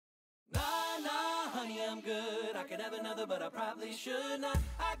I'm good. I could have another, but I probably should not.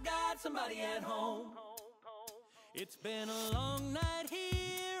 I got somebody at home. It's been a long night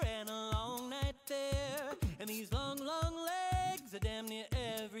here and a long night there, and these long, long legs are damn near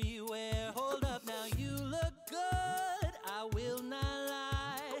everywhere. Hold up now, you look good, I will not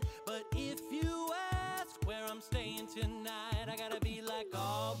lie, but if you ask where I'm staying tonight, I gotta be like,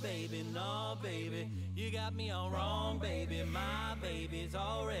 oh baby, no baby, you got me all wrong baby. My baby's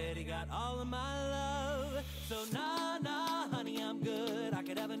already got all of my love. So nah, nah, honey, I'm good. I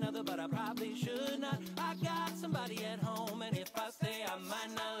could have another, but I probably should not. I got somebody at home, and if I stay, I might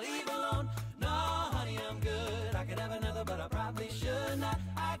not leave alone. No, honey, I'm good. I could have another, but I probably should not.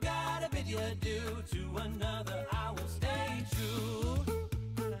 I gotta bid you adieu to another. I will stay true.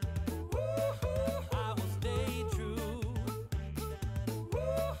 I will stay true.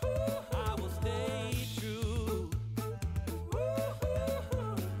 I will stay true.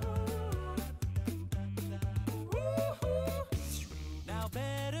 Now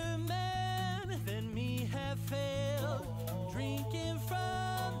better men than me have failed, drinking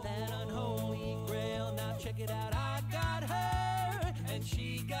from that unholy grail. Now check it out, I got her and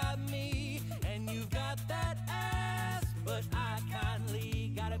she got me, and you've got that ass, but I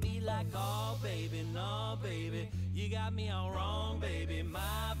kindly gotta be like, oh baby, no baby, you got me all wrong baby.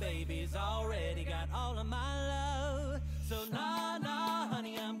 My baby's already got all of my love. So nah, nah,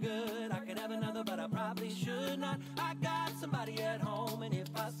 honey, I'm good. I could have another, but I probably should not. I got somebody at home, and if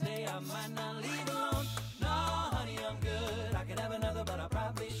I stay, I might not leave alone. No, honey, I'm good. I could have another, but I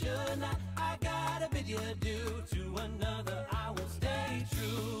probably should not. I gotta bid you adieu to another. I will stay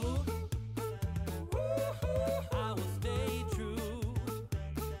true. I will stay true.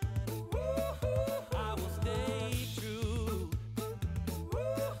 I will stay true.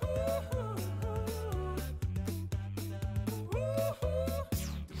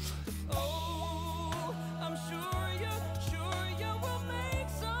 Oh, I'm sure you will make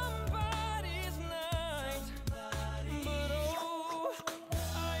somebody's night. But oh,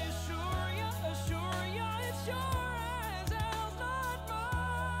 I assure you, it's your eyes out, not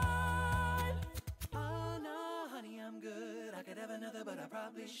mine. Oh no, honey, I'm good. I could have another, but I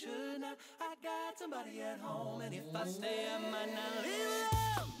probably should not. I got somebody at home, and if I stay, I might not leave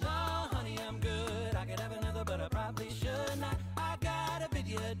alone. No, honey, I'm good. I could have another, but I probably should not. I gotta bid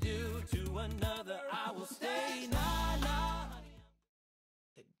you adieu to another. I will stay. Nah, nah, honey.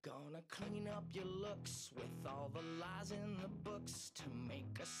 They're gonna clean up your looks with all the lies in the books to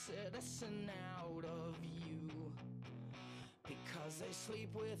make a citizen out of you. Because they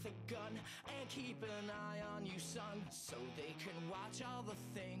sleep with a gun and keep an eye on you, son, so they can watch all the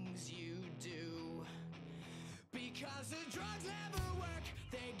things you do. Because the drugs never work,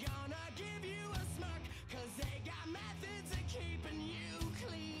 they gonna give you a smirk, cause they got methods of keeping you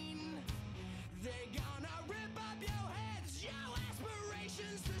clean. They gonna rip up your heads, your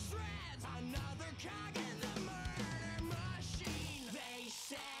aspirations to shreds. Another cog in the murder machine. They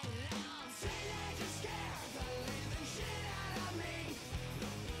said I'm teenagers scare the living shit out of me.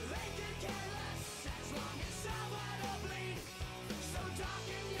 They could care less as long as someone will bleed. So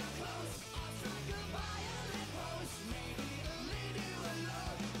darken your clothes, I'll strike a violent pose. Maybe it'll lead you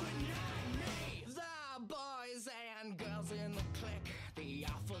alone, but not me. The boys and girls in the clique, the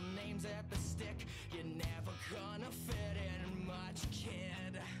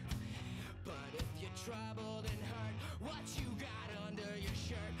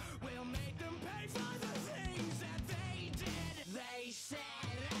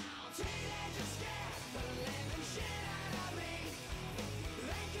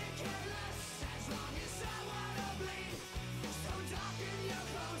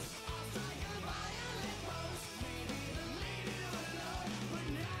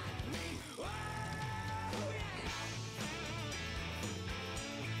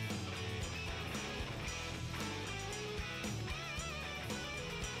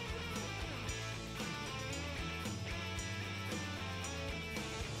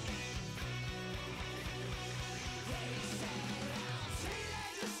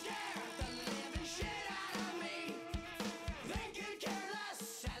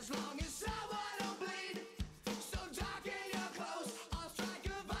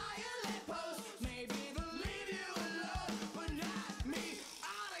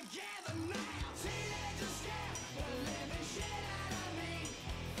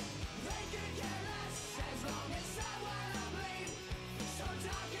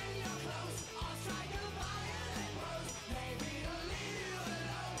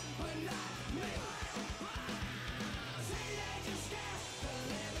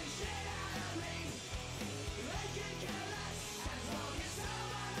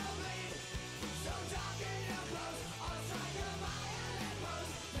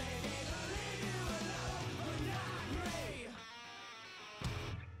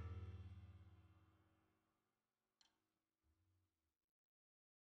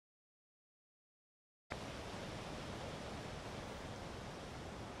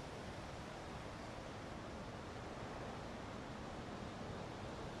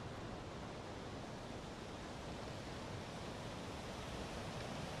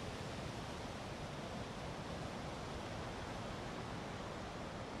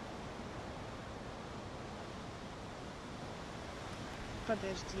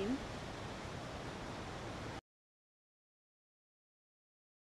Подожди.